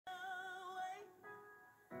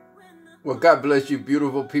Well, God bless you,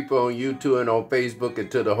 beautiful people on YouTube and on Facebook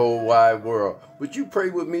and to the whole wide world. Would you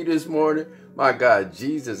pray with me this morning? My God,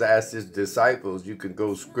 Jesus asked his disciples, you can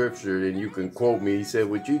go scripture and you can quote me. He said,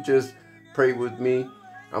 would you just pray with me?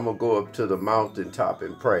 I'm going to go up to the mountaintop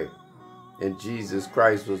and pray. And Jesus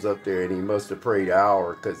Christ was up there and he must have prayed an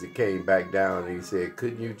hour because he came back down and he said,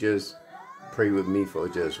 couldn't you just pray with me for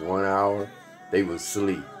just 1 hour? They would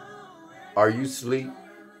sleep. Are you asleep?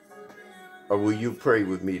 Or will you pray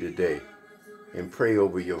with me today? And pray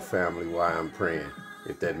over your family while I'm praying,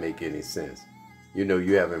 if that make any sense. You know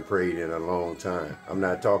you haven't prayed in a long time. I'm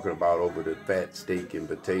not talking about over the fat steak and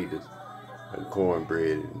potatoes and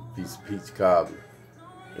cornbread and piece of peach cobbler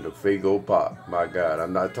and a Fago pop. My God,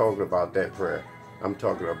 I'm not talking about that prayer. I'm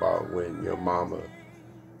talking about when your mama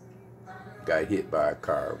got hit by a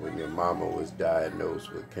car, when your mama was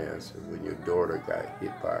diagnosed with cancer, when your daughter got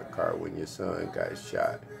hit by a car, when your son got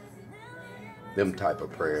shot. Them type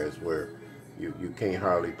of prayers where you can't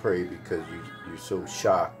hardly pray because you're so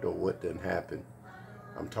shocked or what done happened.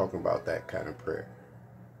 I'm talking about that kind of prayer.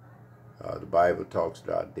 The Bible talks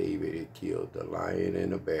about David had killed a lion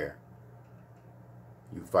and a bear.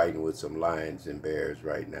 You fighting with some lions and bears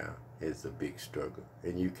right now. It's a big struggle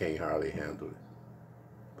and you can't hardly handle it.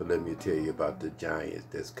 But let me tell you about the giants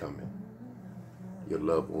that's coming. Your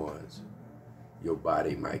loved ones. Your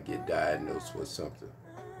body might get diagnosed with something.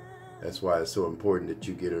 That's why it's so important that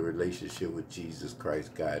you get a relationship with Jesus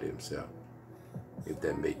Christ, God himself. If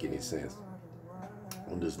that make any sense.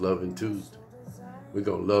 On this Loving Tuesday, we're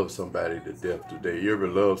going to love somebody to death today. You ever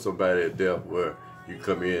love somebody to death where you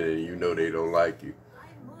come in and you know they don't like you?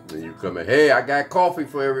 And you come in, hey, I got coffee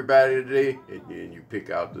for everybody today. And then you pick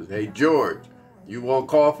out this, hey, George, you want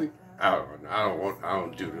coffee? I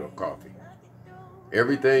don't do no coffee.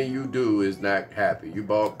 Everything you do is not happy. You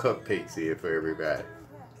bought cupcakes here for everybody.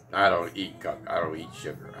 I don't eat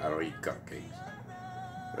sugar. I don't eat cupcakes.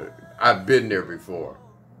 I've been there before.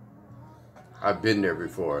 I've been there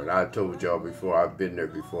before, and I told y'all before, I've been there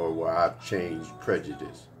before where I've changed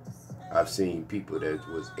prejudice. I've seen people that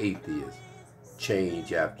was atheists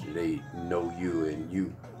change after they know you and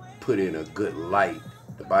you put in a good light.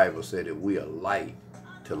 The Bible said that we are light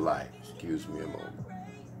to life. Excuse me a moment.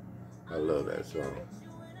 I love that song.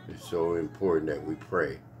 It's so important that we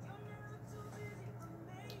pray.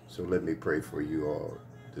 So let me pray for you all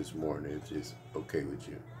this morning, if it's okay with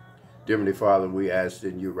you. Dear Heavenly Father, we ask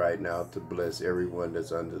in you right now to bless everyone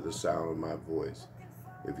that's under the sound of my voice.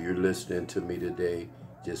 If you're listening to me today,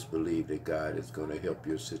 just believe that God is going to help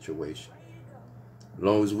your situation. As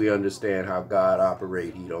long as we understand how God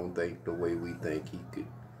operates, he don't think the way we think he could.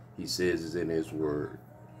 He says it's in his word.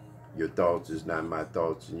 Your thoughts is not my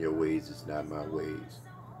thoughts and your ways is not my ways.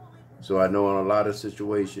 So I know in a lot of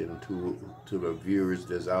situations to the viewers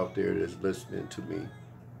that's out there that's listening to me,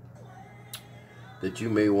 that you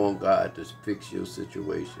may want God to fix your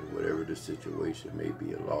situation, whatever the situation may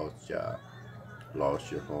be, a lost job,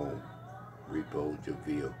 lost your home, repoed your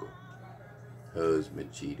vehicle,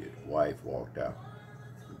 husband cheated, wife walked out,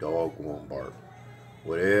 dog won't bark.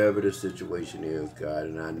 Whatever the situation is, God,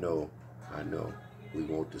 and I know we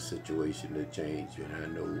want the situation to change, and I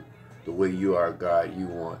know the way you are, God, you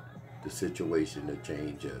want the situation to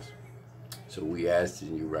change us. So we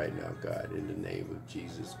asking you right now, God, in the name of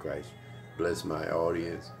Jesus Christ, bless my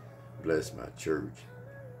audience, bless my church,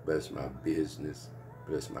 bless my business,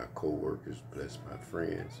 bless my co-workers, bless my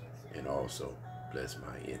friends, and also bless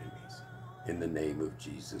my enemies. In the name of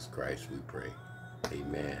Jesus Christ we pray.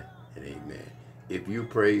 Amen and amen. If you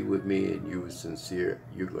pray with me and you were sincere,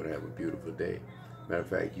 you're going to have a beautiful day. Matter of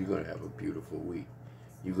fact, you're going to have a beautiful week.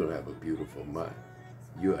 You're going to have a beautiful month.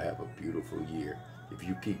 You'll have a beautiful year if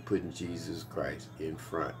you keep putting Jesus Christ in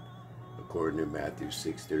front, according to Matthew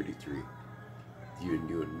 6:33.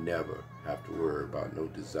 You'll never have to worry about no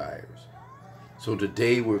desires. So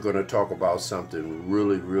today we're going to talk about something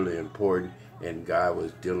really, really important, and God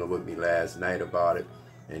was dealing with me last night about it,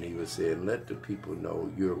 and he was saying, let the people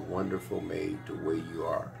know you're wonderful made the way you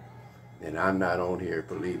are. And I'm not on here,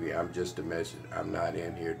 believe me, I'm just a message. I'm not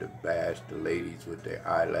in here to bash the ladies with their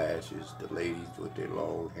eyelashes, the ladies with their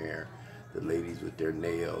long hair, the ladies with their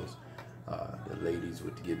nails, the ladies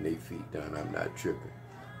with getting their feet done. I'm not tripping.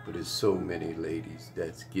 But there's so many ladies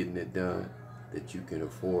that's getting it done that you can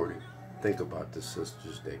afford it. Think about the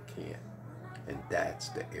sisters that can't. And that's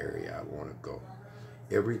the area I want to go.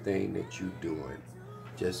 Everything that you're doing,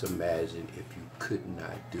 just imagine if you could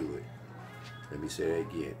not do it. Let me say that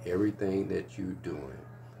again. Everything that you're doing,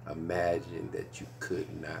 imagine that you could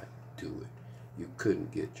not do it. You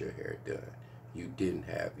couldn't get your hair done. You didn't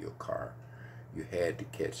have your car. You had to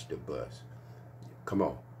catch the bus. Come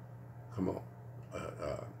on. Come on.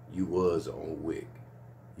 You was on WIC.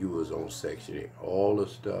 You was on Section 8. All the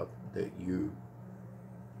stuff that you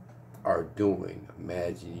are doing,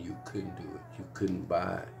 imagine you couldn't do it. You couldn't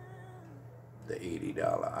buy the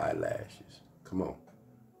 $80 eyelashes. Come on.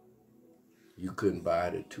 You couldn't buy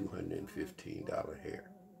the $215 hair.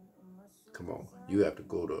 Come on. You have to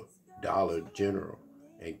go to Dollar General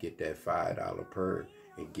and get that $5 perm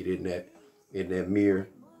and get in that mirror.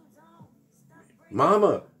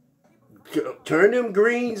 Mama, turn them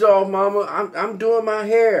greens off, Mama. I'm doing my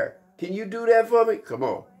hair. Can you do that for me? Come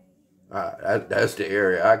on. That's the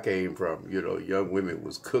area I came from. You know, young women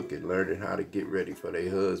was cooking, learning how to get ready for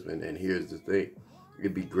their husband. And here's the thing.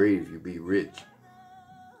 It'd be great if you be rich.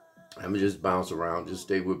 I'm just bounce around. Just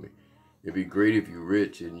stay with me. It'd be great if you're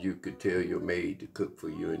rich and you could tell your maid to cook for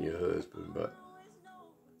you and your husband. But,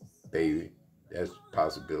 baby, that's a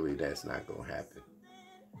possibility that's not going to happen.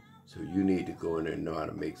 So you need to go in there and know how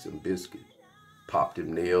to make some biscuits. Pop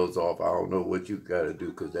them nails off. I don't know what you got to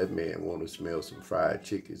do because that man want to smell some fried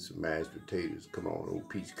chicken, some mashed potatoes. Come on, old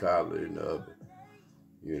peach cobbler in the oven.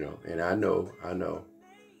 You know, and I know.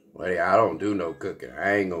 Well, hey, I don't do no cooking.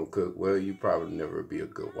 I ain't going to cook. Well, you probably never be a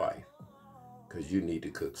good wife because you need to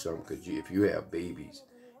cook something. Because if you have babies,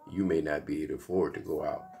 you may not be able to afford to go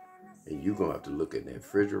out. And you're going to have to look in that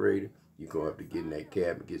refrigerator. You're going to have to get in that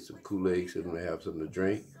cabinet, get some Kool-Aid so them to have something to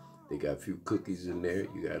drink. They got a few cookies in there.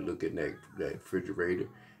 You got to look in that refrigerator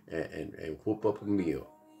and whoop up a meal.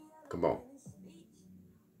 Come on.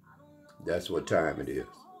 That's what time it is.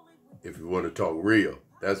 If you want to talk real,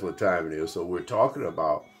 that's what time it is. So we're talking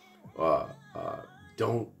about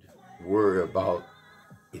don't worry about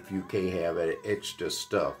if you can't have that extra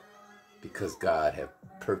stuff because God have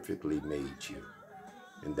perfectly made you.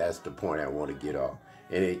 And that's the point I want to get off.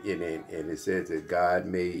 And it says that God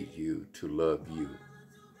made you to love you.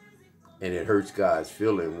 And it hurts God's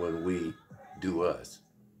feeling when we do us.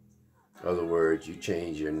 In other words, you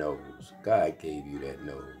change your nose. God gave you that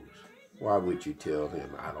nose. Why would you tell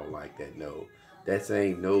him, I don't like that nose? That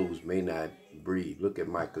same nose may not breathe. Look at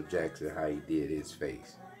Michael Jackson, how he did his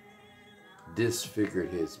face.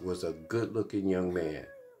 Disfigured was a good-looking young man.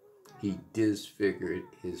 He disfigured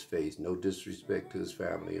his face. No disrespect to his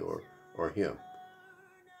family or him.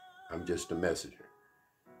 I'm just a messenger.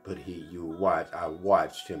 But I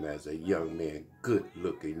watched him as a young man,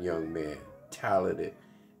 good-looking young man, talented,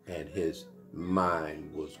 and his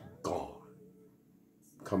mind was gone.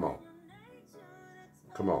 Come on.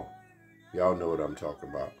 Come on. Y'all know what I'm talking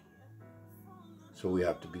about. So we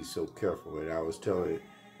have to be so careful. And I was telling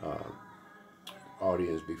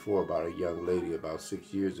audience before about a young lady about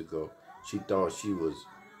 6 years ago. She thought she was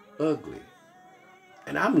ugly.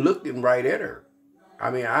 And I'm looking right at her. I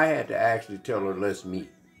mean, I had to actually tell her, let's meet.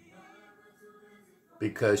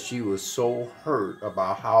 Because she was so hurt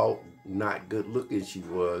about how not good looking she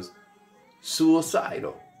was,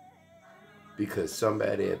 suicidal. Because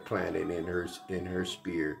somebody had planted in her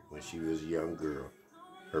spirit when she was a young girl,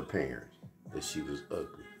 her parents, that she was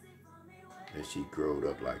ugly. And she growed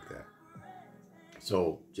up like that.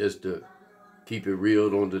 So just to keep it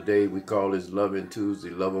real on today, we call this Loving Tuesday.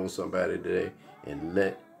 Love on somebody today and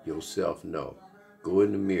let yourself know. Go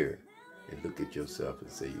in the mirror and look at yourself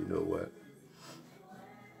and say, you know what?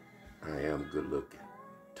 I am good looking.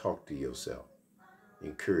 Talk to yourself.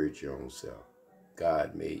 Encourage your own self.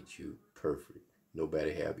 God made you perfect.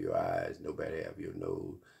 Nobody have your eyes. Nobody have your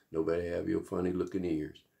nose. Nobody have your funny looking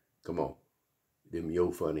ears. Come on. Them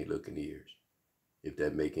your funny looking ears. If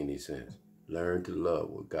that make any sense. Learn to love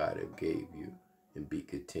what God have gave you and be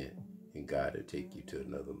content. And God will take you to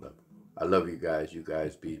another level. I love you guys. You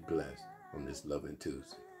guys be blessed on this Loving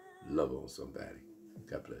Tuesday. Love on somebody.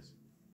 God bless.